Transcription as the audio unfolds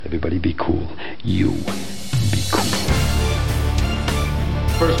Everybody be cool. You be cool.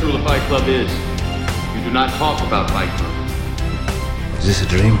 First rule of Fight Club is, you do not talk about Fight Club. Is this a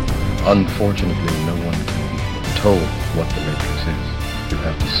dream? Unfortunately, no one can be told what the Matrix is. You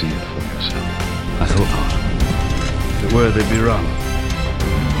have to see it for yourself. I thought not. If it were, they'd be wrong.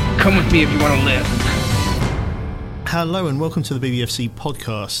 Come with me if you want to live. Hello and welcome to the BBFC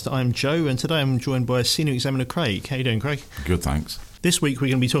podcast. I'm Joe and today I'm joined by Senior Examiner Craig. How you doing, Craig? Good, thanks. This week we're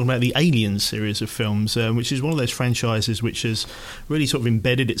going to be talking about the Alien series of films, which is one of those franchises which has really sort of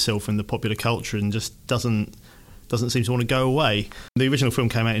embedded itself in the popular culture and just doesn't seem to want to go away. The original film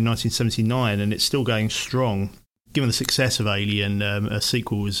came out in 1979 and it's still going strong. Given the success of Alien, a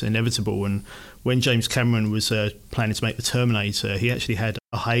sequel was inevitable, and when James Cameron was planning to make The Terminator, he actually had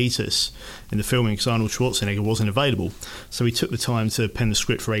a hiatus in the filming because Arnold Schwarzenegger wasn't available. So he took the time to pen the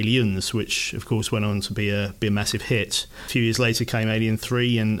script for Aliens, which of course went on to be a massive hit. A few years later came Alien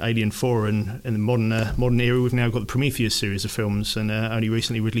 3 and Alien 4, and in the modern era we've now got the Prometheus series of films, and only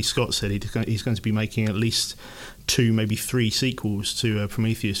recently Ridley Scott said he's going to be making at least 2, maybe 3 sequels to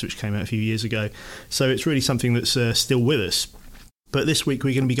Prometheus, which came out a few years ago. So it's really something that's still with us. But this week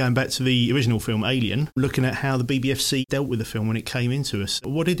we're going to be going back to the original film Alien, looking at how the BBFC dealt with the film when it came into us.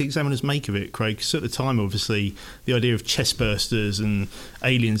 What did the examiners make of it, Craig? Because at the time, obviously, the idea of chest bursters and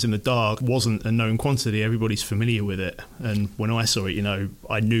aliens in the dark wasn't a known quantity. Everybody's familiar with it. And when I saw it,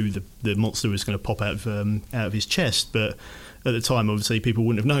 I knew the monster was going to pop out of his chest, but at the time, obviously, people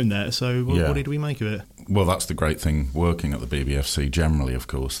wouldn't have known that. So what did we make of it? Well, that's the great thing working at the BBFC generally, of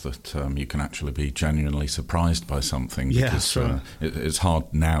course, that you can actually be genuinely surprised by something. Yeah, because right. It's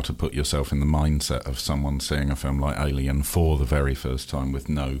hard now to put yourself in the mindset of someone seeing a film like Alien for the very first time with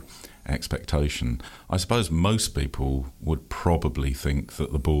no expectation. I suppose most people would probably think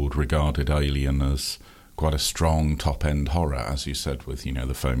that the board regarded Alien as quite a strong top-end horror, as you said, with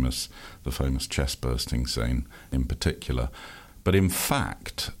the famous chest-bursting scene in particular. But in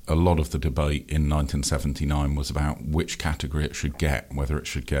fact, a lot of the debate in 1979 was about which category it should get, whether it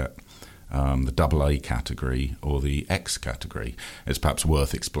should get the AA category or the X category. It's perhaps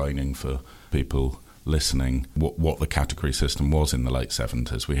worth explaining for people listening what the category system was in the late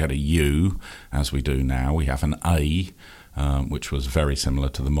 70s. We had a U, as we do now. We have an A, which was very similar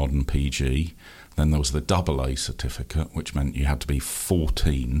to the modern PG. Then there was the AA certificate, which meant you had to be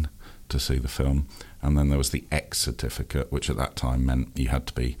 14 to see the film. And then there was the X certificate, which at that time meant you had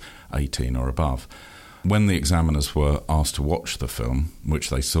to be 18 or above. When the examiners were asked to watch the film, which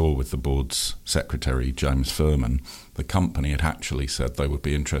they saw with the board's secretary, James Furman, the company had actually said they would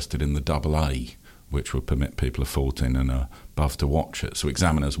be interested in the AA, which would permit people of 14 and above to watch it. So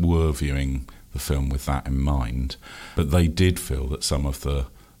examiners were viewing the film with that in mind. But they did feel that some of the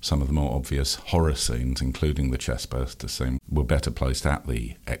more obvious horror scenes, including the chestburster scene, were better placed at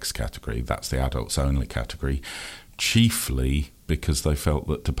the X category. That's the adults only category, chiefly because they felt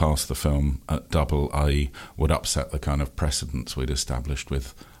that to pass the film at AA would upset the kind of precedents we'd established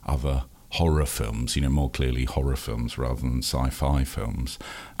with other horror films, more clearly horror films rather than sci-fi films,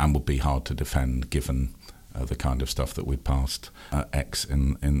 and would be hard to defend given the kind of stuff that we'd passed X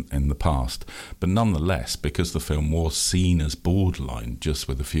in the past. But nonetheless, because the film was seen as borderline, just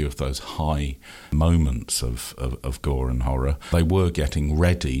with a few of those high moments of gore and horror, they were getting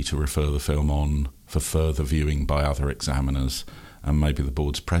ready to refer the film on for further viewing by other examiners and maybe the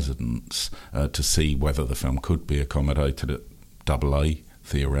board's presidents to see whether the film could be accommodated at AA,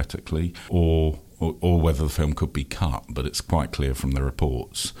 theoretically, or whether the film could be cut. But it's quite clear from the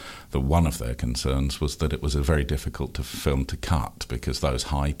reports that one of their concerns was that it was a very difficult film to cut because those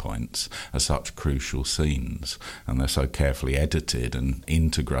high points are such crucial scenes and they're so carefully edited and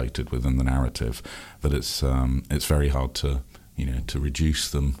integrated within the narrative that it's very hard to reduce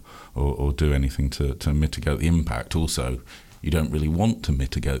them or do anything to mitigate the impact. Also, you don't really want to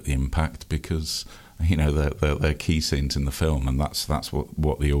mitigate the impact because they're key scenes in the film, and that's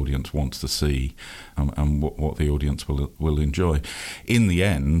what the audience wants to see, and what the audience will enjoy. In the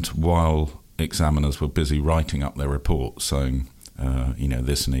end, while examiners were busy writing up their reports saying,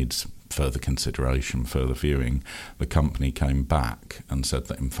 this needs further consideration, further viewing, the company came back and said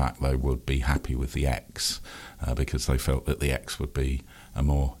that in fact they would be happy with the X because they felt that the X would be a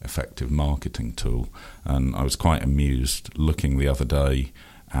more effective marketing tool. And I was quite amused looking the other day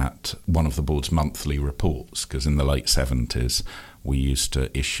at one of the board's monthly reports, because in the late 70s we used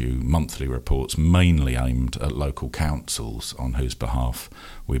to issue monthly reports mainly aimed at local councils on whose behalf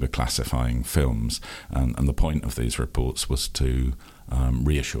we were classifying films, and the point of these reports was to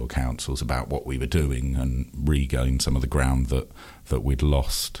reassure councils about what we were doing and regain some of the ground that we'd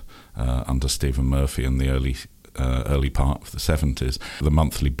lost under Stephen Murphy and the early early part of the 70s, the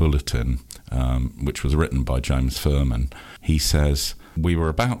Monthly Bulletin, which was written by James Furman, he says, "We were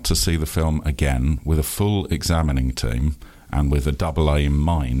about to see the film again with a full examining team and with a double A in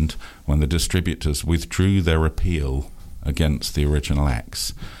mind when the distributors withdrew their appeal against the original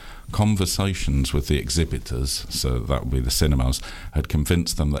X. Conversations with the exhibitors," so that would be the cinemas, "had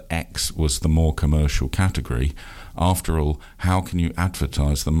convinced them that X was the more commercial category. After all, how can you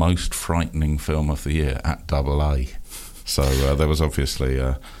advertise the most frightening film of the year at double A?" So there was obviously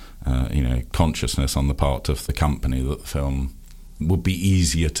a consciousness on the part of the company that the film would be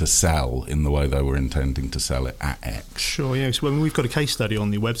easier to sell in the way they were intending to sell it at X. Sure, yes. Well, we've got a case study on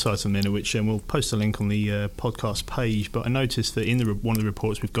the website at the minute, which we'll post a link on the podcast page. But I noticed that in one of the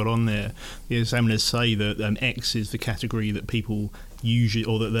reports we've got on there, the examiners say that X is the category that people usually,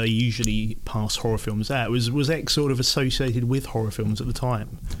 or that they usually pass horror films at. Was X sort of associated with horror films at the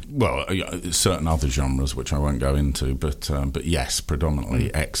time? Well, certain other genres, which I won't go into, but yes,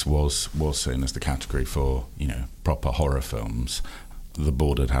 predominantly X was seen as the category for proper horror films. The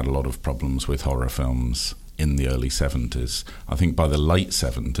board had a lot of problems with horror films in the early 70s. I think by the late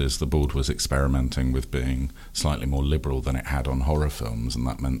 70s, the board was experimenting with being slightly more liberal than it had on horror films, and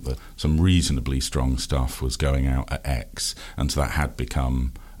that meant that some reasonably strong stuff was going out at X, and so that had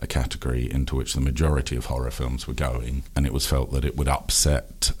become a category into which the majority of horror films were going, and it was felt that it would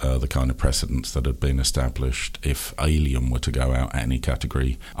upset the kind of precedents that had been established if Alien were to go out at any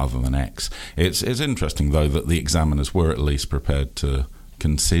category other than X. It's interesting, though, that the examiners were at least prepared to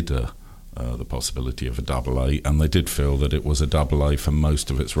consider the possibility of a double A, and they did feel that it was a double A for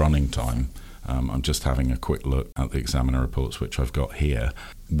most of its running time. I'm just having a quick look at the examiner reports, which I've got here.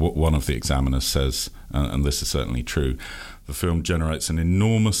 One of the examiners says, and this is certainly true, the film generates an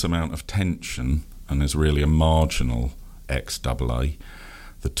enormous amount of tension and is really a marginal X-AA.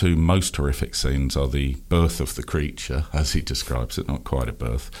 The two most horrific scenes are the birth of the creature, as he describes it, not quite a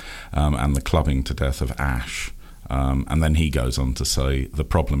birth, and the clubbing to death of Ash. And then he goes on to say, the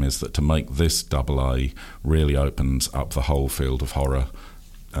problem is that to make this AA really opens up the whole field of horror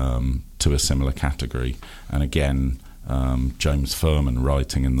to a similar category. And again, James Furman,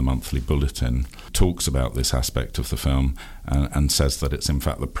 writing in the Monthly Bulletin, talks about this aspect of the film and says that it's in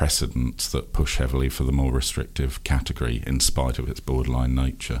fact the precedents that push heavily for the more restrictive category in spite of its borderline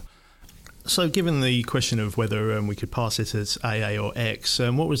nature. So given the question of whether we could pass it as AA or X,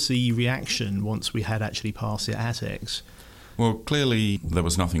 what was the reaction once we had actually passed it at X? Well, clearly there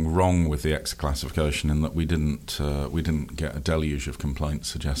was nothing wrong with the X classification in that we didn't get a deluge of complaints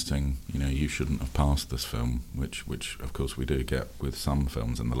suggesting you shouldn't have passed this film, which of course we do get with some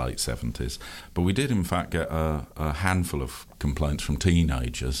films in the late 70s. But we did in fact get a handful of complaints from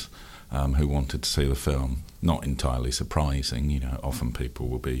teenagers who wanted to see the film. Not entirely surprising, often people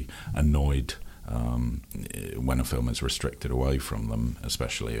will be annoyed when a film is restricted away from them,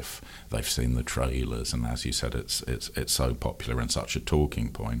 especially if they've seen the trailers, and as you said, it's so popular and such a talking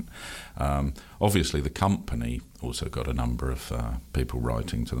point. Obviously, the company also got a number of people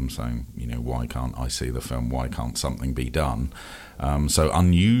writing to them saying, why can't I see the film? Why can't something be done? So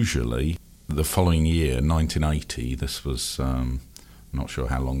unusually, the following year, 1980, this was... not sure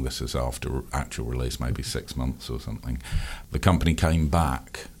how long this is after actual release, maybe 6 months or something. The company came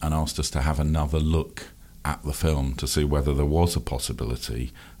back and asked us to have another look at the film to see whether there was a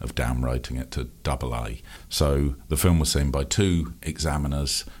possibility of downrating it to AA. So the film was seen by two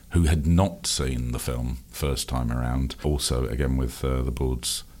examiners who had not seen the film first time around, also again with the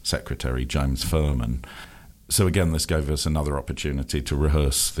board's secretary, James Furman. So again, this gave us another opportunity to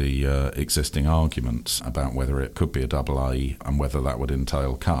rehearse the existing arguments about whether it could be a AA and whether that would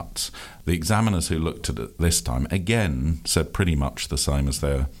entail cuts. The examiners who looked at it this time, again, said pretty much the same as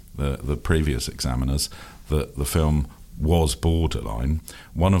the previous examiners, that the film was borderline.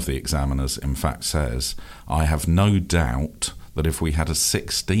 One of the examiners, in fact, says, "I have no doubt that if we had a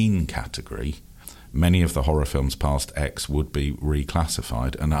 16 category, many of the horror films past X would be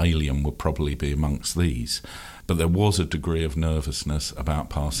reclassified, and Alien would probably be amongst these. But there was a degree of nervousness about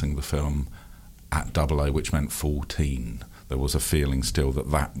passing the film at AA, which meant 14. There was a feeling still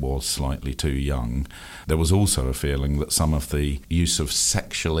that was slightly too young. There was also a feeling that some of the use of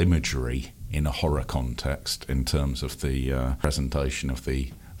sexual imagery in a horror context, in terms of the presentation of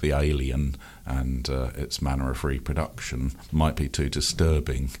the alien and its manner of reproduction, might be too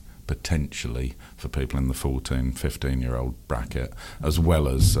disturbing potentially for people in the 14, 15-year-old bracket, as well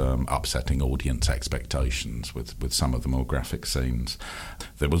as upsetting audience expectations with some of the more graphic scenes.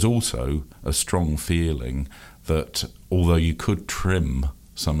 There was also a strong feeling that although you could trim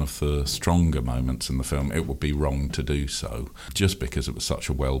some of the stronger moments in the film, it would be wrong to do so, just because it was such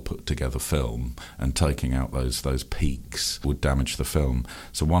a well put together film, and taking out those peaks would damage the film.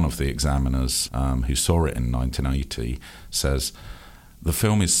 So one of the examiners who saw it in 1980 says, "The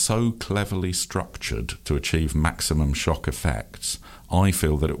film is so cleverly structured to achieve maximum shock effects, I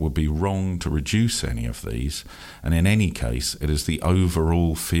feel that it would be wrong to reduce any of these, and in any case, it is the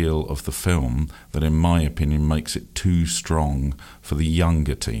overall feel of the film that, in my opinion, makes it too strong for the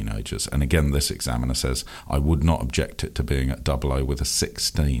younger teenagers." And again, this examiner says, "I would not object it to being at 00 with a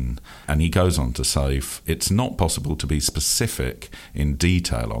 16. And he goes on to say, "It's not possible to be specific in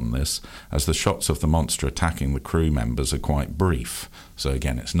detail on this, as the shots of the monster attacking the crew members are quite brief." So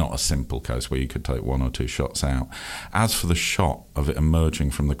again, it's not a simple case where you could take 1 or 2 shots out. "As for the shot of it emerging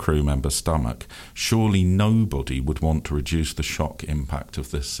from the crew member's stomach, surely nobody would want to reduce the shock impact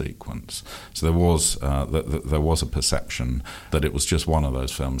of this sequence." So there was a perception that it was just one of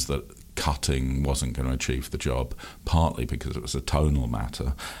those films that cutting wasn't going to achieve the job, partly because it was a tonal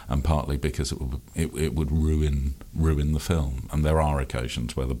matter, and partly because it would ruin the film. And there are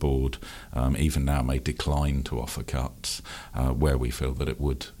occasions where the board, even now, may decline to offer cuts where we feel that it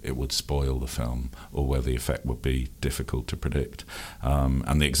would spoil the film, or where the effect would be difficult to predict.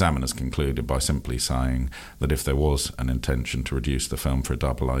 And the examiners concluded by simply saying that if there was an intention to reduce the film for a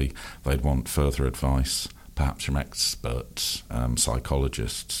AA, they'd want further advice, perhaps from experts,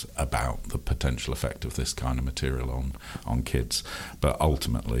 psychologists, about the potential effect of this kind of material on kids. But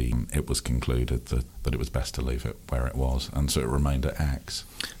ultimately, it was concluded that it was best to leave it where it was, and so it remained at X.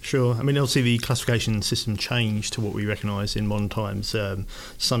 Sure. I mean, obviously the classification system changed to what we recognise in modern times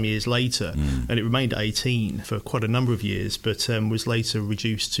some years later, and it remained at 18 for quite a number of years, but was later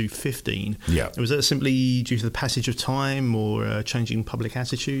reduced to 15. Yeah. Was that simply due to the passage of time, or changing public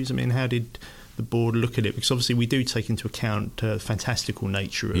attitudes? I mean, how did the board look at it? Because obviously we do take into account the fantastical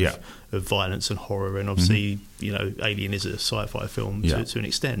nature of violence and horror, and obviously Alien is a sci-fi film to an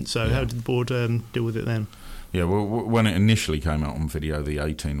extent. So how did the board deal with it then? Yeah, well, when it initially came out on video, the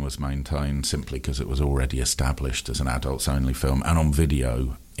 18 was maintained simply because it was already established as an adults-only film, and on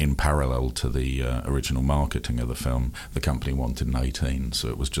video, in parallel to the original marketing of the film, the company wanted an 18, so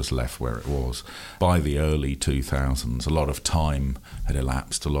it was just left where it was. By the early 2000s, a lot of time had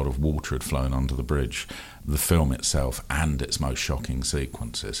elapsed, a lot of water had flown under the bridge. The film itself and its most shocking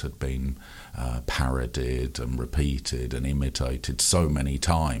sequences had been parodied and repeated and imitated so many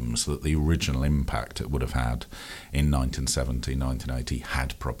times that the original impact it would have had in 1970, 1980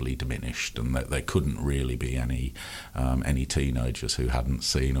 had probably diminished, and that there couldn't really be any teenagers who hadn't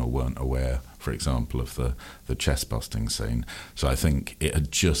seen or weren't aware, for example, of the chest-busting scene. So I think it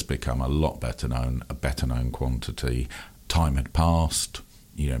had just become a lot better known, a better-known quantity. Time had passed.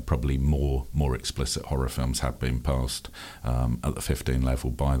 Probably more explicit horror films had been passed at the 15 level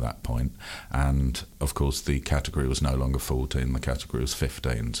by that point. And, of course, the category was no longer 14, the category was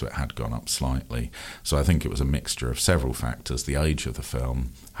 15, so it had gone up slightly. So I think it was a mixture of several factors: the age of the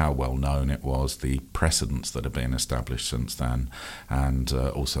film, how well known it was, the precedents that had been established since then, and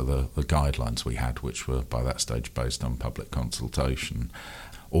also the guidelines we had, which were by that stage based on public consultation.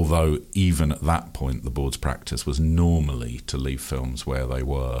 Although even at that point the board's practice was normally to leave films where they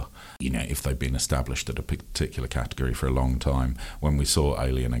were, if they'd been established at a particular category for a long time. When we saw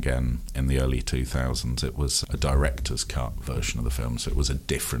Alien again in the early 2000s, it was a director's cut version of the film, so it was a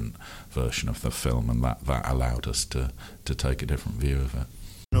different version of the film, and that allowed us to take a different view of it.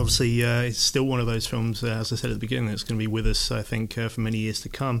 And obviously, it's still one of those films, as I said at the beginning, that's going to be with us, I think, for many years to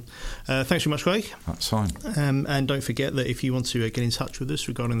come. Thanks very much, Craig. That's fine. And don't forget that if you want to get in touch with us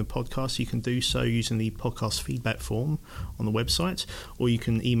regarding the podcast, you can do so using the podcast feedback form on the website, or you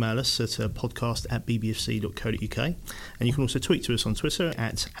can email us at podcast@bbfc.co.uk, and you can also tweet to us on Twitter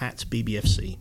at @bbfc.